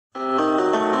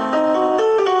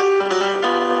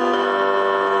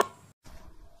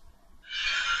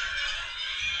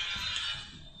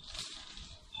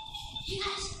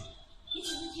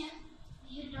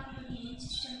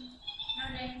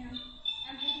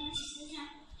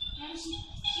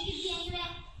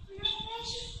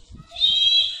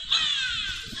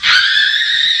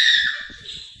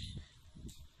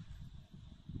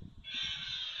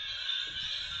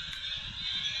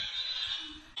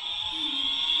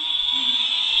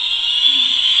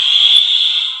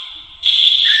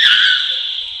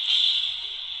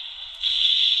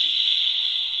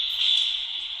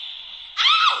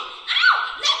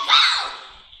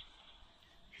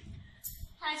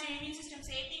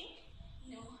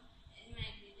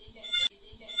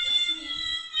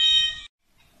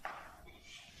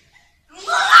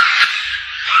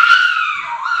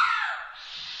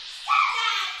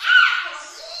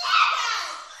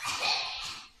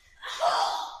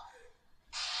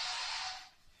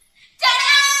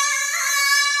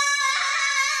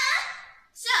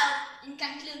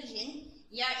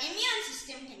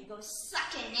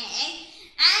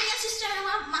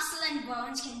and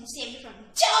burns can save you from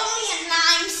germ and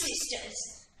Lyme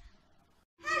sisters.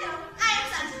 Hello, I am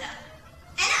Sanzi.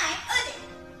 And I am ud8.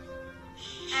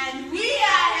 And we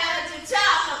are here to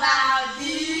talk about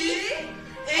the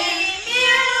immune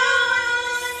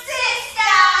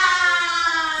system.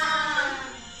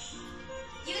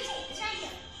 You can see, it's right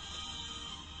here.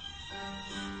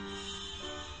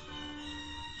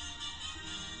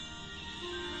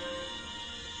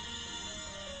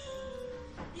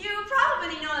 You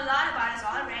probably know a lot about us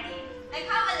already. Like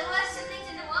how we're the worst siblings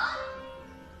in the world?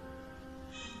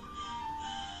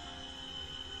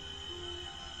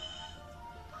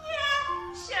 Yeah,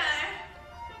 sure.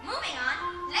 Moving on,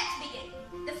 let's begin.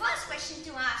 The first question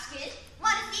to ask is,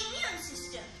 what is the immune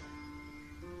system?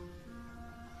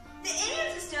 The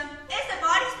immune system is the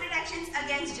body's protections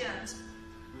against germs.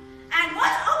 And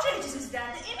what's outrageous is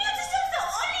that the immune system is the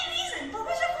only reason for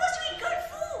which we're supposed to eat good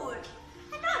food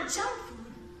and not junk food.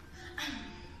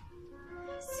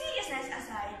 Seriousness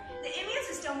aside, the immune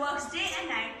system works day and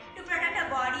night to protect our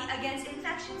body against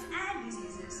infections and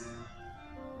diseases.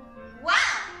 Wow,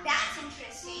 that's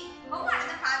interesting. But what are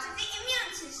the parts of the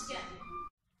immune system?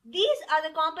 These are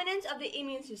the components of the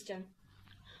immune system.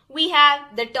 We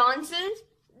have the tonsils,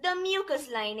 the mucous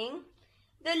lining,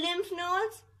 the lymph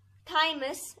nodes,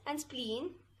 thymus and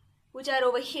spleen, which are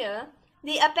over here,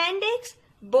 the appendix,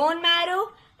 bone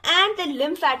marrow, and the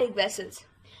lymphatic vessels.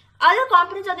 Other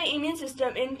components of the immune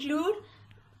system include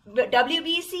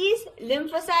WBCs,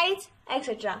 lymphocytes,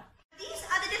 etc. These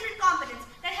are the different components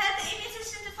that help the immune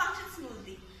system to function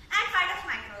smoothly and fight off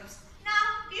microbes.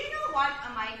 Now, do you know what a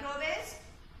microbe is?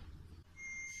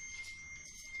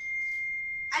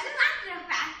 As a matter of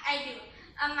fact, I do.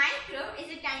 A microbe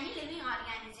is a tiny living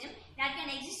organism that can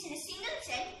exist in a single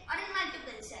cell or in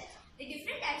multiple cells. The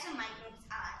different types of microbes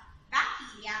are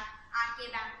bacteria,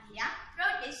 archaebacteria,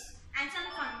 protists, and some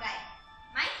fungi.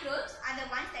 Microbes are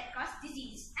the ones that cause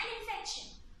disease and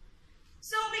infection.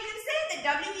 So we can say that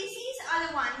WBCs are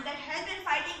the ones that help in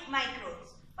fighting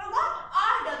microbes. But what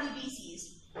are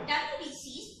WBCs?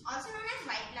 WBCs, also known as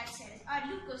white blood cells or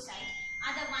leukocytes,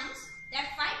 are the ones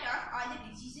that fight off all the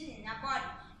diseases in our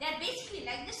body. They are basically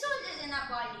like the soldiers in our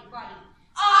body.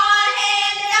 All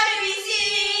hail the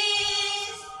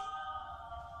WBCs!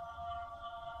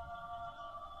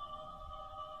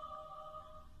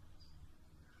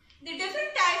 The different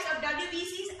types of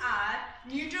WBCs are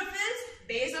neutrophils,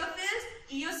 basophils,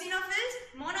 eosinophils,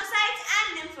 monocytes, and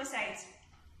lymphocytes.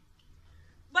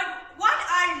 But what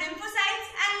are lymphocytes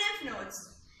and lymph nodes?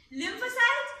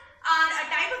 Lymphocytes are a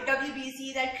type of WBC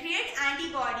that create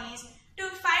antibodies to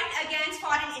fight against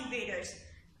foreign invaders.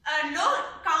 A low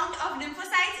count of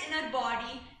lymphocytes in our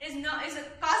body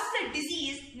causes a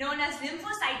disease known as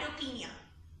lymphocytopenia.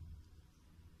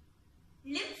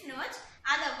 Lymph nodes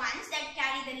are the ones that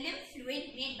carry the lymph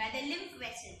fluid made by the lymph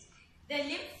vessels. The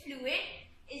lymph fluid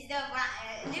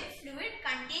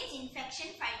contains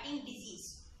infection-fighting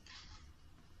disease.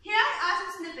 Here are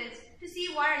some snippets to see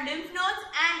what are lymph nodes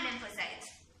and lymphocytes.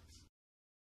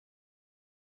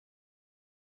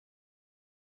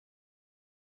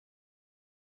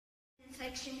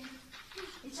 Infection.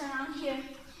 It's around here.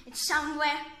 It's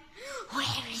somewhere.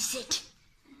 Where is it?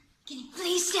 Can you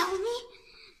please tell me?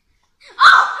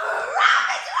 Oh, crap!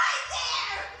 It's right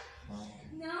there!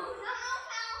 No,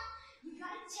 pal. You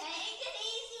gotta take it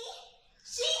easy.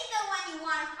 She's the one you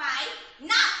wanna fight,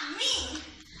 not me.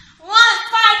 Want to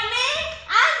fight me?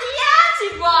 I'm the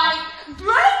antibody.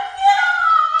 Bring it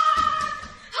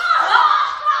on!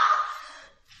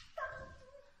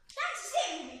 Thanks for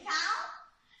saving me, pal.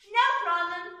 No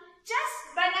problem.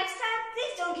 But next time,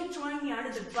 please don't keep throwing me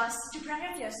under the bus to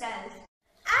protect yourself.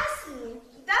 As seen,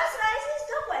 thus rises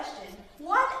the question,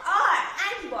 what are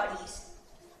antibodies?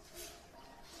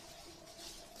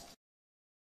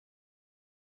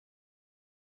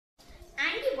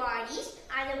 Antibodies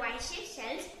are the white-shaped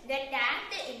cells that tag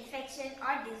the infection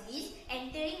or disease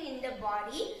entering in the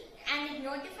body, and it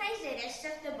notifies the rest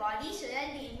of the body so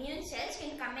that the immune cells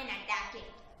can come and attack it.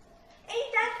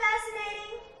 Ain't that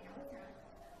fascinating?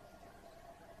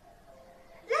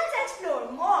 Let's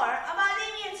explore more about the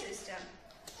immune system.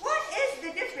 What is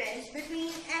the difference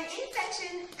between an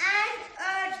infection and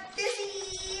a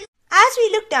disease? As we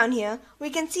look down here, we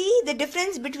can see the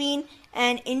difference between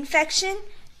an infection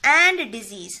and a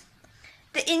disease.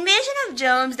 The invasion of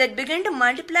germs that begin to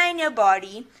multiply in your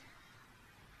body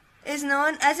is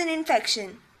known as an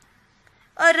infection.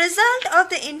 A result of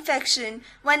the infection,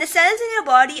 when the cells in your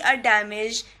body are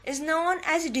damaged, is known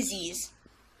as a disease.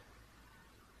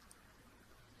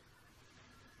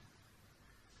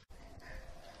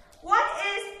 What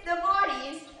is the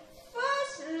body's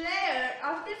first layer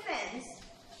of defense?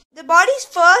 The body's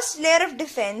first layer of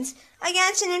defense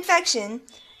against an infection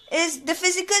is the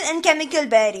physical and chemical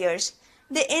barriers.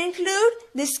 They include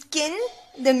the skin,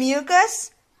 the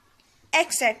mucus,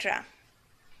 etc.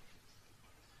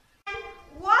 And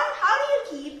how do you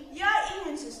keep your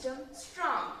immune system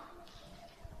strong?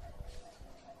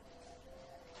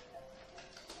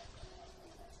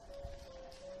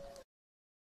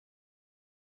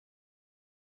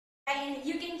 And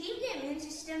you can keep the immune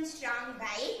system strong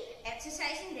by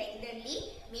exercising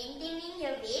regularly, maintaining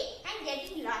your weight, and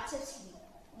getting lots of sleep.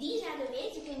 These are the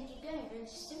ways you can keep your immune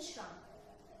system strong.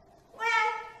 Well,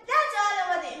 that's all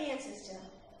about the immune system.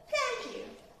 Thank you.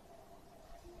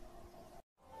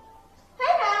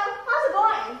 Hey Mel, how's it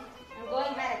going? I'm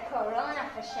going by the corona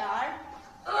for sure.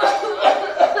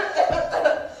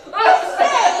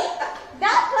 Say,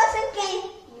 that person came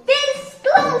this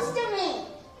close to me.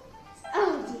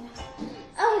 Oh dear.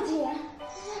 Oh dear.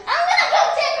 I'm gonna go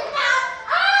take him out.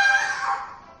 Ah!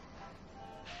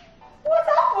 What's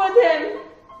up with him?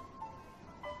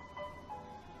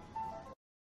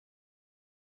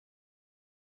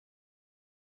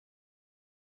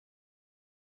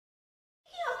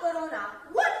 Corona.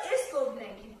 What is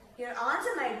COVID-19? Your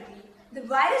answer might be the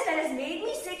virus that has made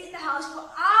me sit in the house for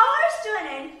hours to an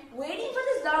end, waiting for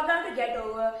this lockdown to get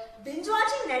over, binge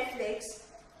watching Netflix,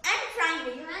 And Prime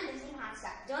Video and Disney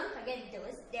Hotstar. Don't forget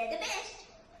those, they're the best.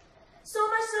 so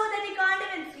much so that we can't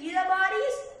even feel our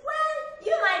bodies. Well,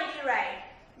 you might be right.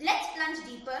 Let's plunge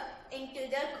deeper into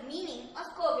the meaning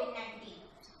of COVID-19.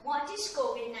 What is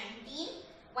COVID-19?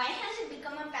 Why has it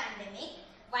become a pandemic?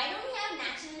 Why don't we have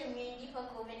natural immunity for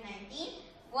COVID-19?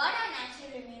 What are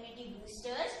natural immunity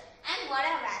boosters? And what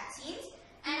are vaccines?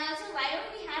 And also, why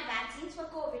don't we have vaccines for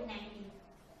COVID-19?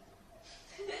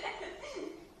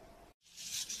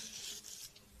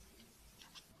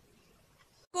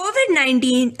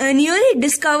 COVID-19, a newly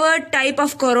discovered type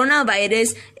of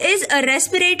coronavirus, is a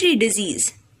respiratory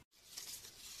disease.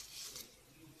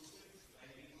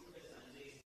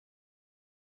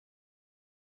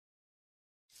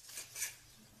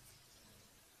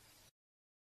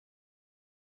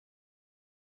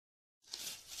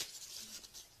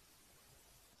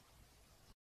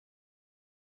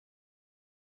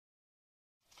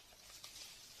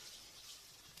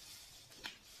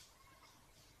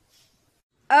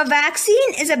 A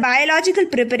vaccine is a biological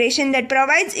preparation that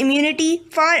provides immunity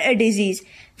for a disease.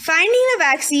 Finding a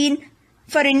vaccine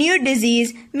for a new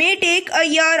disease may take a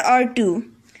year or two.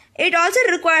 It also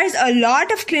requires a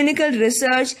lot of clinical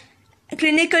research,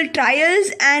 clinical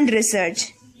trials and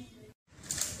research.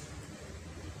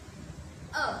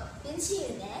 Oh, didn't see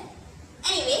you there.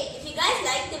 Anyway, if you guys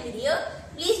like the video,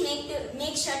 please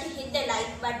make sure to hit the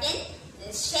like button,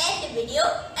 share the video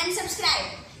and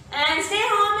subscribe. And stay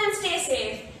home and stay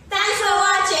safe. Thanks for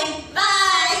watching.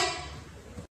 Bye.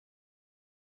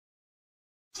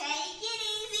 Take it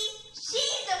easy.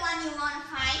 She's the one you want to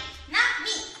fight, not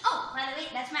me. Oh, by the way,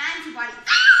 that's my antibody.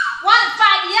 Ah! Want to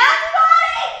fight the antibody?